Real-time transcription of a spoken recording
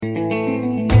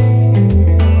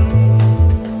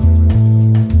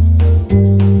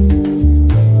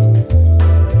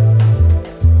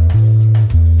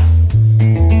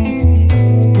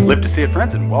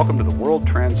welcome to The World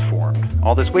Transformed.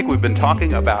 All this week we've been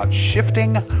talking about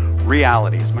shifting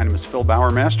realities. My name is Phil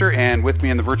Bowermaster, and with me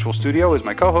in the virtual studio is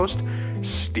my co-host,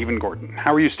 Stephen Gordon.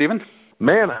 How are you, Stephen?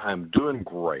 Man, I'm doing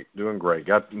great.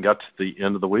 Got to the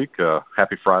end of the week.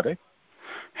 Happy Friday.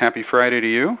 Happy Friday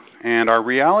to you. And our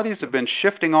realities have been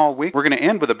shifting all week. We're going to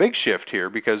end with a big shift here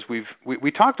because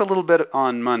we talked a little bit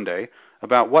on Monday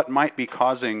about what might be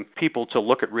causing people to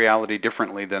look at reality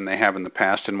differently than they have in the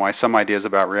past and why some ideas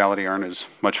about reality aren't as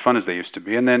much fun as they used to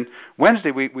be. And then Wednesday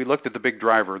we looked at the big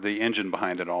driver, the engine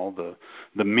behind it all,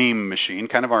 the meme machine,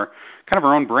 kind of our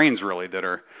own brains really that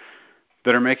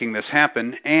are making this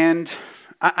happen. And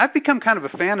I've become kind of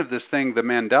a fan of this thing, the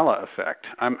Mandela effect.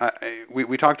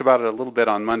 We talked about it a little bit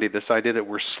on Monday, this idea that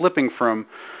we're slipping from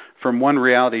one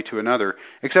reality to another,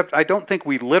 except I don't think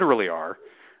we literally are.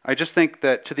 I just think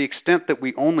that to the extent that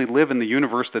we only live in the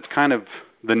universe that's kind of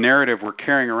the narrative we're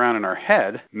carrying around in our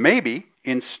head, maybe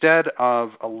instead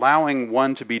of allowing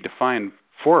one to be defined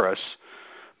for us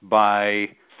by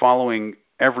following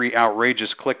every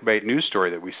outrageous clickbait news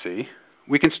story that we see,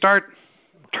 we can start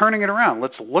turning it around.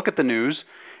 Let's look at the news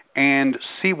and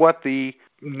see what the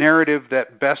narrative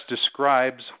that best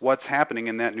describes what's happening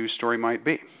in that news story might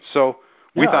be. So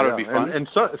we thought it would be fun. And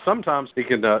sometimes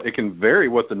it can vary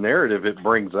what the narrative it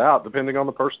brings out depending on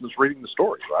the person that's reading the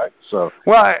story, right? So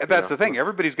that's the thing.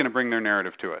 Everybody's going to bring their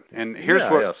narrative to it. And here's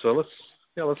So let's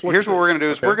look. Here's what we're going to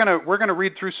do is we're going to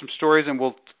read through some stories and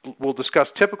we'll discuss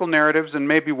typical narratives and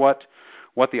maybe what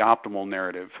the optimal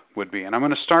narrative would be. And I'm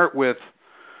going to start with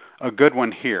a good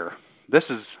one here. This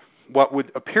is what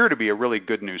would appear to be a really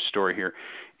good news story here.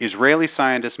 Israeli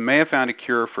scientists may have found a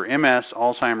cure for MS,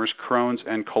 Alzheimer's, Crohn's,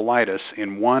 and colitis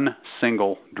in one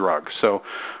single drug. So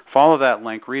follow that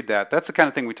link, read that. That's the kind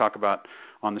of thing we talk about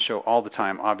on the show all the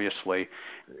time, obviously.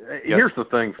 Here's the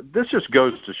thing. This just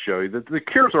goes to show you that the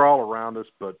cures are all around us,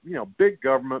 but, big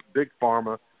government, big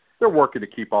pharma, they're working to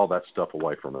keep all that stuff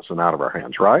away from us and out of our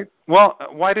hands, right? Well,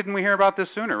 why didn't we hear about this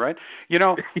sooner, right?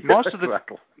 Most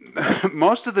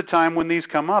of the time when these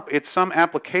come up, it's some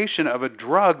application of a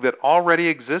drug that already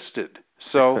existed.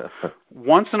 So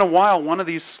once in a while, one of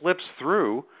these slips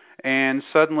through, and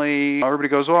suddenly everybody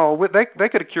goes, "Oh, they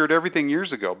could have cured everything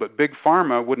years ago," but big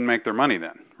pharma wouldn't make their money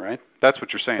then, right? That's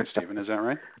what you're saying, Stephen. Is that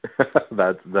right?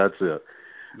 That's it.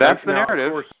 That's the narrative.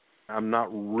 Of course, I'm not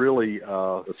really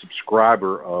a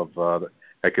subscriber of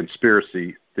a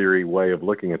conspiracy theory way of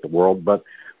looking at the world, but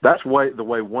that's the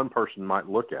way one person might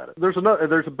look at it. There's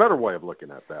a better way of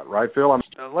looking at that, right, Phil?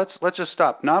 Let's just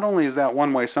stop. Not only is that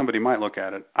one way somebody might look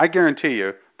at it, I guarantee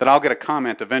you that I'll get a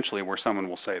comment eventually where someone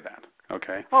will say that.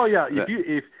 Okay. Oh yeah.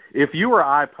 If you or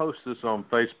I post this on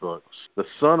Facebook, the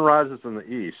sun rises in the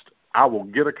east, I will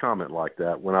get a comment like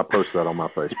that when I post that on my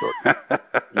Facebook.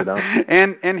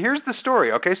 And here's the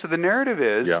story. Okay, so the narrative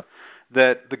is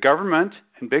that the government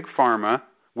and big pharma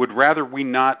would rather we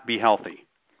not be healthy,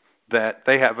 that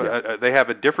they have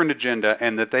a different agenda,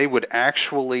 and that they would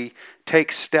actually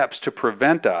take steps to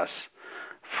prevent us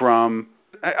from.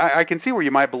 I can see where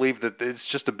you might believe that it's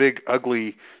just a big,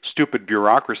 ugly, stupid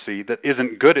bureaucracy that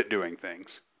isn't good at doing things.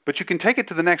 But you can take it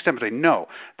to the next step and say, no,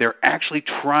 they're actually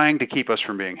trying to keep us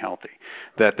from being healthy.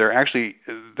 That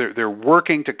they're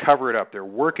working to cover it up. They're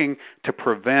working to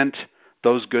prevent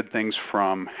those good things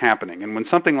from happening. And when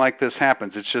something like this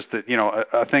happens, it's just that,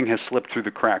 a thing has slipped through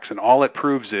the cracks, and all it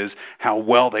proves is how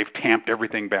well they've tamped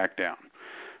everything back down.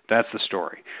 That's the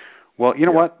story. Well, you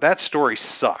know what? That story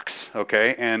sucks,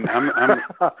 okay? And I'm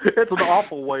it's an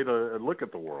awful way to look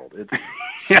at the world. It's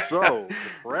so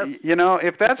depressing.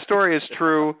 If that story is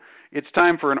true, it's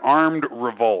time for an armed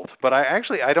revolt. But I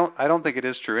don't think it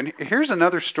is true. And here's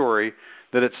another story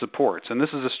that it supports. And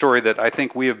this is a story that I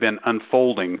think we have been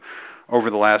unfolding over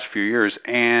the last few years.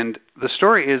 And the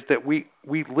story is that we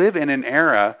live in an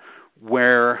era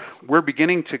where we're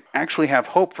beginning to actually have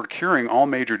hope for curing all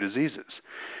major diseases,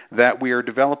 that we are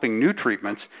developing new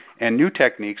treatments and new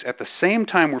techniques. At the same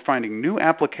time, we're finding new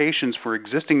applications for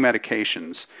existing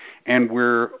medications, and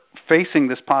we're facing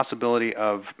this possibility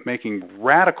of making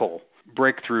radical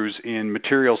breakthroughs in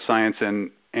material science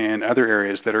and other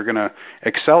areas that are going to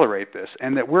accelerate this,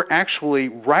 and that we're actually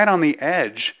right on the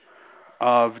edge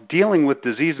of dealing with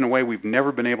disease in a way we've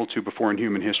never been able to before in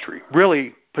human history,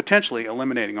 really potentially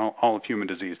eliminating all of human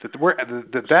disease. That's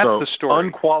the story.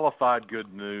 Unqualified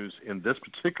good news in this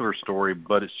particular story,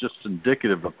 but it's just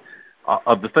indicative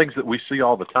of the things that we see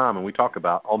all the time and we talk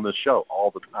about on this show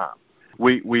all the time.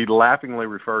 We laughingly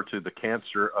refer to the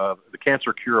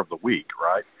cancer cure of the week,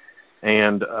 right?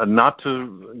 And not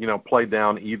to play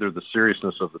down either the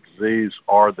seriousness of the disease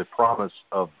or the promise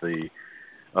of the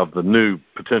new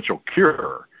potential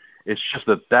cure. It's just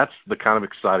that's the kind of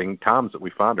exciting times that we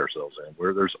find ourselves in,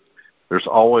 where there's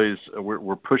always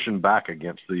we're pushing back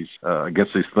against these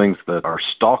things that are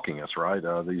stalking us, right?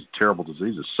 These terrible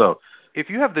diseases. So if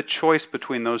you have the choice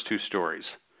between those two stories,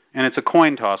 and it's a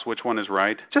coin toss which one is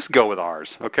right, just go with ours,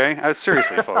 okay?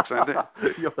 Seriously, folks.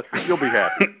 You'll be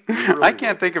happy. Really I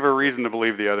can't think of a reason to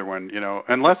believe the other one,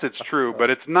 unless it's true, but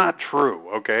it's not true,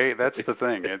 okay? That's the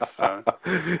thing.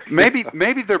 It's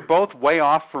maybe they're both way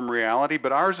off from reality,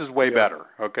 but ours is way better,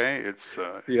 okay? It's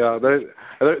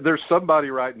there's somebody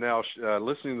right now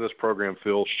listening to this program,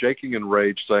 Phil, shaking in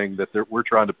rage, saying that we're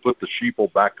trying to put the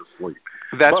sheeple back to sleep.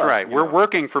 That's right. We're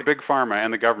working for Big Pharma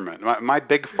and the government. My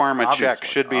Big Pharma check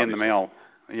should be in the mail.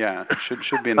 Yeah,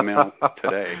 should be in the mail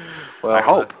today. Well, I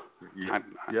hope.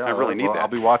 I really need that. I'll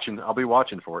be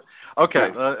watching for it.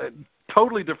 Okay,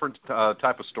 totally different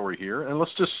type of story here, and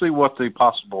let's just see what the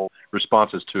possible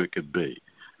responses to it could be.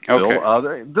 Okay.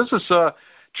 Phil, this is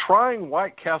trying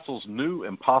White Castle's new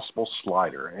Impossible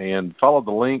Slider, and follow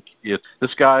the link.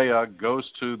 This guy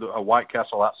goes to a White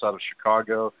Castle outside of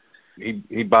Chicago.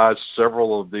 He buys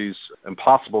several of these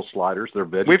Impossible Sliders. They're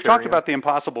vegetarian. We've talked about the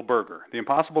Impossible Burger. The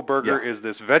Impossible Burger is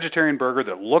this vegetarian burger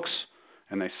that looks,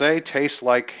 and they say tastes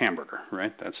like hamburger,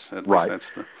 right? That's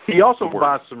he also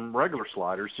buys some regular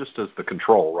sliders just as the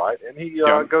control, right? And he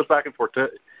goes back and forth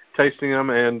tasting them,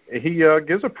 and he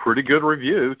gives a pretty good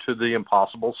review to the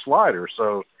Impossible Slider.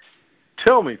 So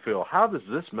tell me, Phil, how does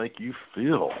this make you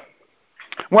feel?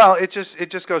 Well, it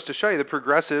just goes to show you the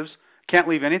progressives can't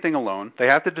leave anything alone. They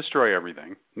have to destroy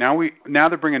everything. Now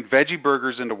they're bringing veggie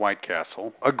burgers into White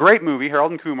Castle. A great movie,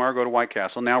 Harold and Kumar Go to White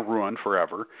Castle, now ruined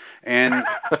forever. And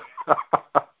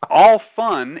all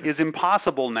fun is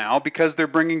impossible now because they're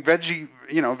bringing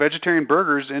vegetarian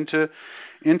burgers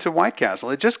into White Castle.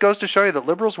 It just goes to show you that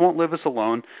liberals won't leave us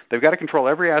alone. They've got to control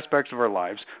every aspect of our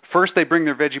lives. First they bring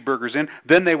their veggie burgers in,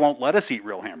 then they won't let us eat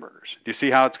real hamburgers. Do you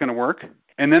see how it's going to work?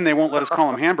 And then they won't let us call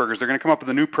them hamburgers. They're going to come up with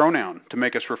a new pronoun to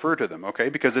make us refer to them, okay?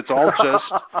 Because it's all just...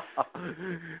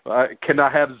 Can I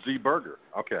have Z Burger?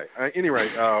 Okay. Anyway.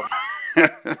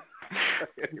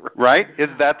 Right? Is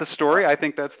that the story? I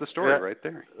think that's the story right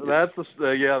there. That's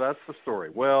the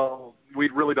story. Well, we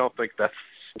really don't think that's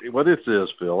what this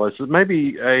is, Phil. It's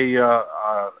maybe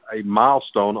a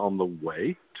milestone on the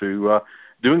way to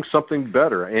doing something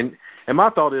better. And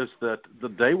my thought is that the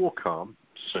day will come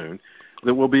soon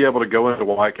that we'll be able to go into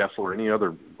White Castle or any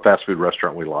other fast food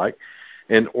restaurant we like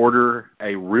and order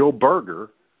a real burger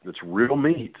that's real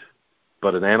meat,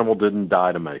 but an animal didn't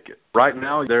die to make it. Right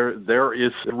now, there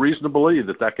is reason to believe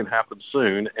that can happen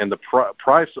soon, and the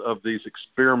price of these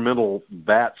experimental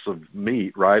vats of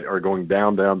meat, right, are going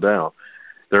down, down, down.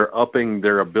 They're upping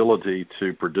their ability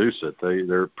to produce it.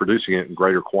 They're producing it in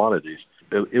greater quantities.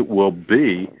 It will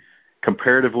be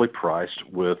comparatively priced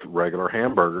with regular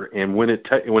hamburger, and when it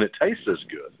tastes as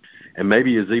good and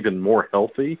maybe is even more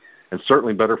healthy and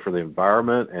certainly better for the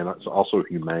environment and it's also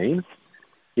humane,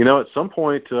 at some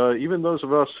point, even those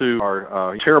of us who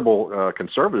are terrible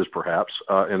conservatives perhaps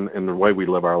in the way we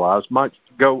live our lives might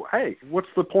go, hey, what's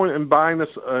the point in buying this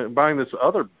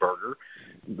other burger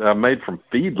made from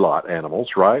feedlot animals,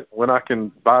 right, when I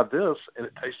can buy this and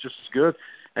it tastes just as good?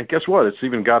 And guess what? It's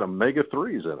even got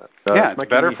omega-3s in it. It's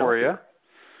better for you.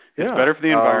 It's better for the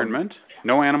environment.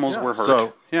 No animals were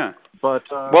hurt.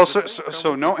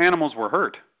 So no animals were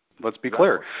hurt. Let's be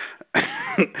clear.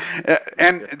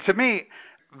 And to me,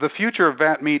 the future of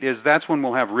vat meat is that's when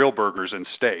we'll have real burgers and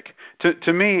steak.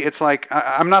 To me, it's like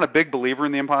I'm not a big believer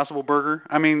in the Impossible Burger.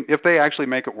 I mean, if they actually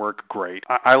make it work, great.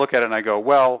 I look at it and I go,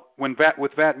 well, with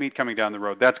vat meat coming down the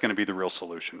road, that's going to be the real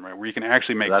solution, right? Where you can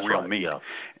actually make real meat. Yeah.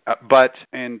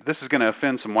 And this is going to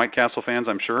offend some White Castle fans,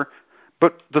 I'm sure,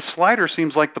 but the slider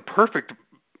seems like the perfect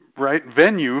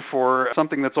venue for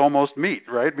something that's almost meat,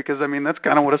 right? Because I mean that's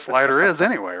kind of what a slider is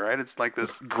anyway, right? It's like this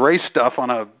gray stuff on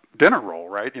a dinner roll,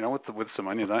 right? With some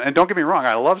onions on it. And don't get me wrong,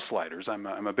 I love sliders. I'm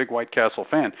a big White Castle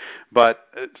fan, but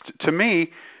to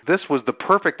me, this was the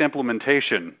perfect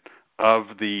implementation of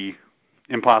the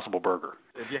Impossible Burger.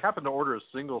 If you happen to order a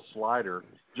single slider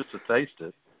just to taste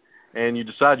it, and you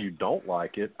decide you don't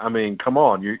like it, I mean, come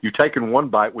on, you're taking one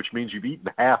bite, which means you've eaten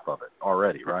half of it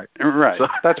already, right? Right. So,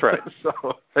 that's right.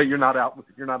 So you're not out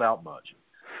much.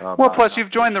 Plus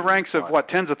you've joined the ranks of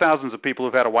tens of thousands of people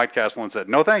who've had a White Castle and said,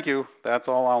 "No, thank you. That's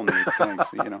all I'll need." Thanks.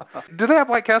 Do they have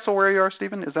White Castle where you are,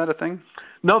 Stephen? Is that a thing?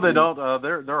 No, they don't.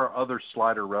 There are other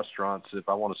slider restaurants. If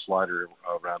I want a slider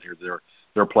around here, there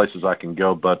are places I can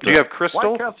go. But do you have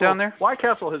Crystal down there? White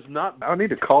Castle has not. I need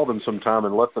to call them sometime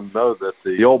and let them know that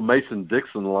the old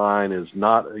Mason-Dixon line is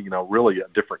not, really a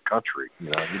different country.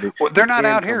 They're not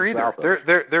out here either.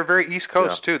 They're very East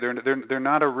Coast too. They're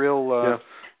not a real.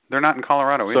 They're not in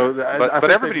Colorado So either. I But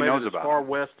think everybody they've made knows it about as far them.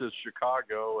 west as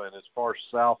Chicago and as far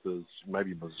south as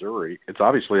maybe Missouri. It's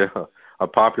obviously a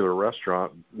popular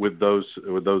restaurant with those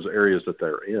areas that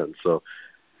they're in. So,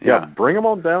 yeah, bring them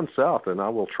on down south, and I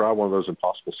will try one of those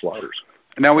Impossible sliders.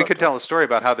 Now we could tell a story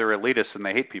about how they're elitists and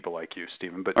they hate people like you,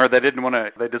 Stephen, or they didn't want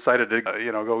to. They decided to,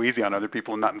 go easy on other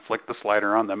people and not inflict the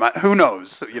slider on them. Who knows,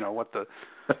 what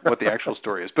the actual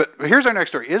story is. But here's our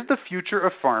next story: is the future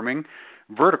of farming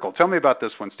vertical? Tell me about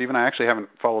this one, Stephen. I actually haven't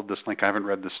followed this link. I haven't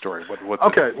read this story. What's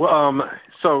okay? It? Well,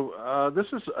 so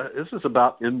this is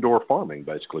about indoor farming,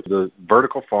 basically. The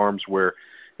vertical farms where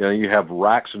you have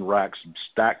racks and racks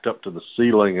stacked up to the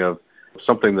ceiling of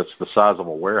something that's the size of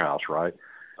a warehouse, right?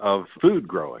 Of food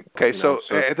growing. Okay, so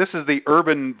this is the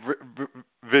urban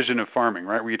vision of farming,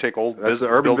 right? Where you take old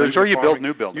buildings or you build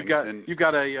new buildings. You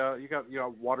got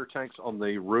water tanks on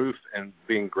the roof and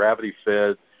being gravity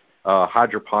fed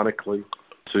hydroponically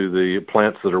to the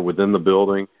plants that are within the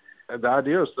building. And the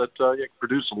idea is that you can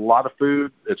produce a lot of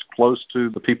food. It's close to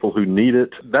the people who need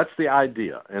it. That's the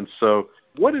idea. And so,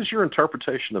 what is your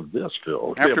interpretation of this,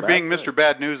 Phil? After being Mr.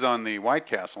 Bad News on the White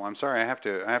Castle, I'm sorry, I have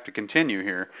to continue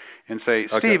here and say,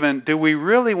 Stephen, do we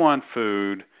really want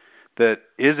food that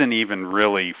isn't even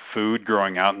really food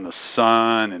growing out in the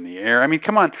sun and the air? I mean,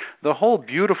 come on, the whole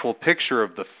beautiful picture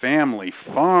of the family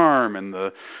farm and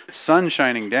the sun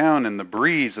shining down and the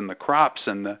breeze and the crops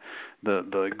and the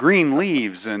green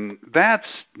leaves, and that's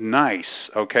nice,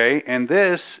 okay? And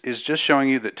this is just showing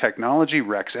you that technology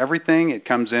wrecks everything. It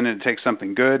comes in and it takes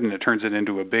something good and it turns it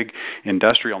into a big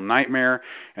industrial nightmare,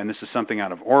 and this is something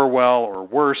out of Orwell or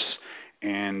worse,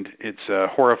 and it's a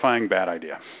horrifying bad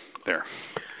idea. There.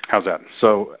 How's that?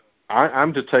 So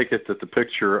I'm to take it that the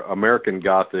picture American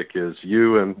Gothic is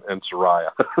you and Soraya,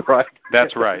 right?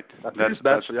 That's right. That's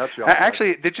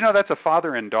actually, did you know that's a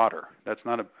father and daughter? That's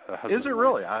not a husband. Is it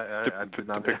really? I did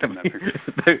not depict them in that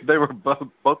picture. They were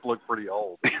both look pretty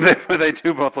old. They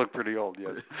do both look pretty old,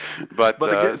 yes. But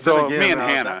again, me and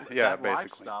Hannah, that basically.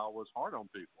 lifestyle was hard on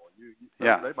people.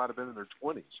 They might have been in their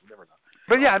 20s. You never know.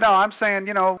 But yeah, no, I'm saying,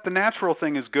 the natural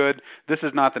thing is good. This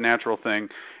is not the natural thing,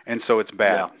 and so it's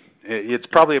bad. Yeah. It's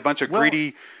probably a bunch of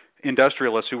greedy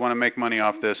industrialists who want to make money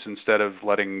off this instead of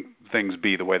letting things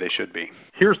be the way they should be.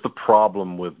 Here's the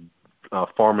problem with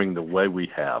farming the way we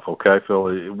have. Okay,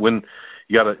 Phil, when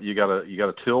you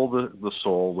gotta till the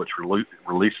soil, which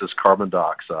releases carbon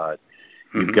dioxide.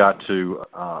 Mm-hmm. You've got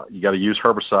to use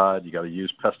herbicide. You got to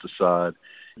use pesticide.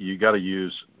 You got to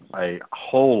use a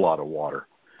whole lot of water.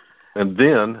 And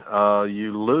then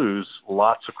you lose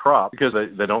lots of crop because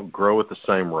they don't grow at the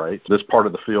same rate. This part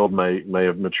of the field may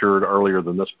have matured earlier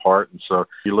than this part, and so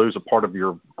you lose a part of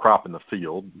your crop in the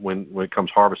field. When it comes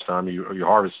harvest time, you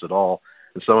harvest it all,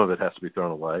 and some of it has to be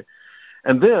thrown away.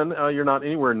 And then you're not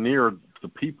anywhere near the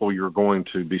people you're going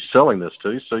to be selling this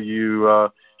to, so you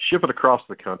ship it across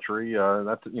the country.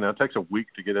 It takes a week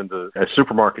to get into a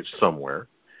supermarket somewhere.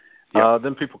 Yep.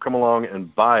 Then people come along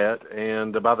and buy it,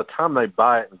 and by the time they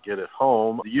buy it and get it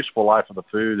home, the useful life of the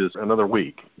food is another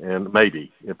week, and maybe,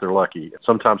 if they're lucky,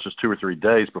 sometimes just 2 or 3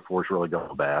 days before it's really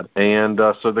gone bad. And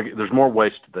so there's more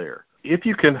waste there. If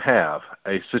you can have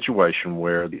a situation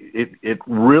where it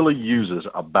really uses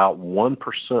about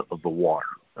 1% of the water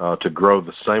to grow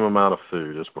the same amount of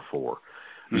food as before,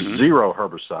 mm-hmm. Zero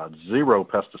herbicide, zero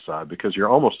pesticide, because you're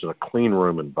almost in a clean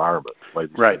room environment the way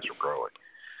these things are growing.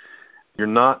 You're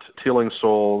not tilling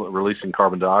soil, releasing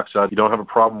carbon dioxide. You don't have a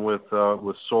problem with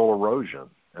soil erosion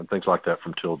and things like that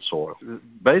from tilled soil.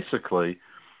 Basically,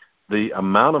 the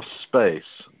amount of space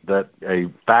that a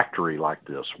factory like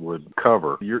this would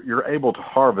cover, you're able to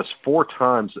harvest 4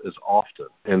 times as often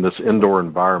in this indoor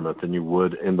environment than you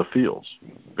would in the fields,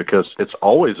 because it's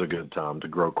always a good time to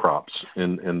grow crops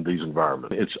in these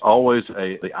environments. It's always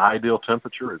the ideal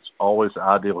temperature. It's always the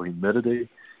ideal humidity.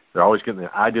 They're always getting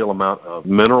the ideal amount of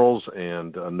minerals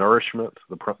and nourishment,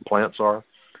 the plants are.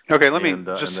 Okay, let me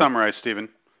just summarize, Stephen.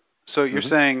 So you're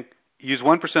saying use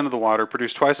 1% of the water,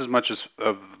 produce twice as much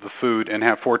of the food, and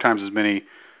have 4 times as many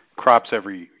crops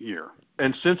every year.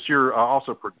 And since you're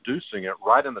also producing it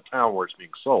right in the town where it's being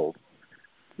sold,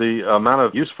 the amount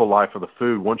of useful life of the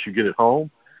food once you get it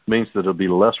home means that it'll be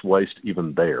less waste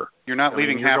even there. You're not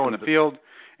leaving half in the field,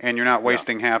 and you're not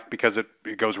wasting half because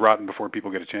it goes rotten before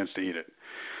people get a chance to eat it.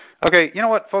 Okay, you know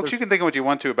what, folks, you can think what you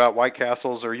want to about White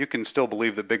Castles, or you can still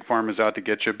believe that Big Farm is out to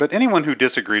get you, but anyone who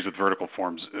disagrees with vertical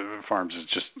farms is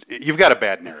just, you've got a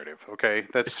bad narrative, okay?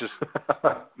 That's just,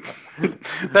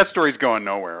 that story's going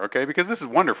nowhere, okay? Because this is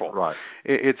wonderful. Right.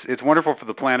 It's wonderful for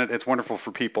the planet, it's wonderful for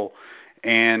people,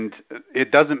 and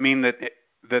it doesn't mean that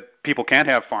that people can't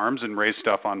have farms and raise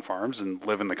stuff on farms and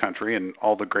live in the country and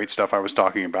all the great stuff I was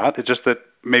talking about. It's just that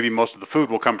maybe most of the food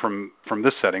will come from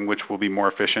this setting, which will be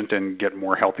more efficient and get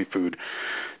more healthy food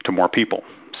to more people.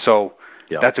 So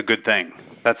that's a good thing.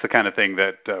 That's the kind of thing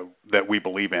that we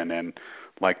believe in and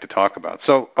like to talk about.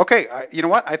 So, okay, you know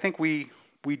what? I think we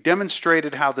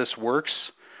demonstrated how this works.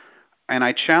 And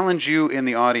I challenge you in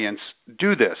the audience,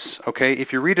 do this, okay?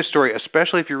 If you read a story,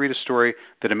 especially if you read a story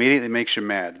that immediately makes you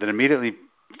mad, that immediately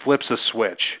flips a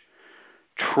switch,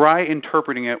 try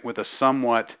interpreting it with a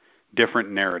somewhat different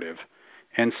narrative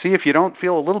and see if you don't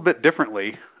feel a little bit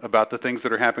differently about the things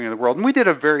that are happening in the world. And we did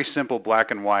a very simple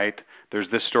black and white, there's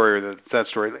this story or that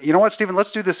story. You know what, Stephen,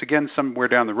 let's do this again somewhere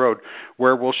down the road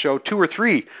where we'll show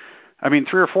 3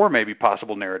 or 4 maybe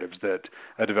possible narratives that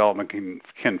a development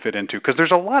can fit into, because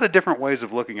there's a lot of different ways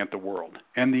of looking at the world.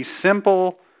 And these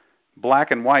simple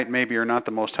black and white maybe are not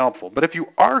the most helpful. But if you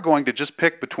are going to just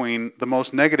pick between the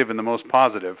most negative and the most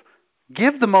positive,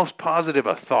 give the most positive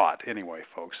a thought anyway,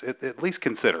 folks. At least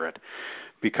consider it,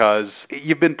 because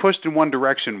you've been pushed in one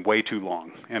direction way too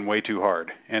long and way too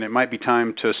hard. And it might be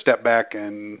time to step back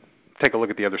and take a look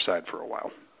at the other side for a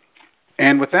while.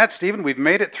 And with that, Stephen, we've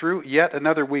made it through yet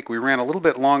another week. We ran a little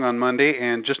bit long on Monday,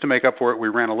 and just to make up for it, we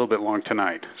ran a little bit long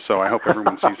tonight. So I hope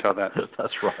everyone sees how that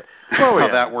That's right. how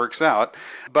that works out.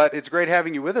 But it's great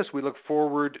having you with us. We look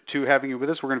forward to having you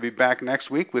with us. We're going to be back next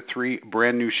week with 3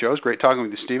 brand new shows. Great talking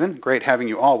with you, Stephen. Great having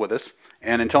you all with us.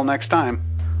 And until next time,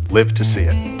 live to see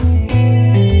it.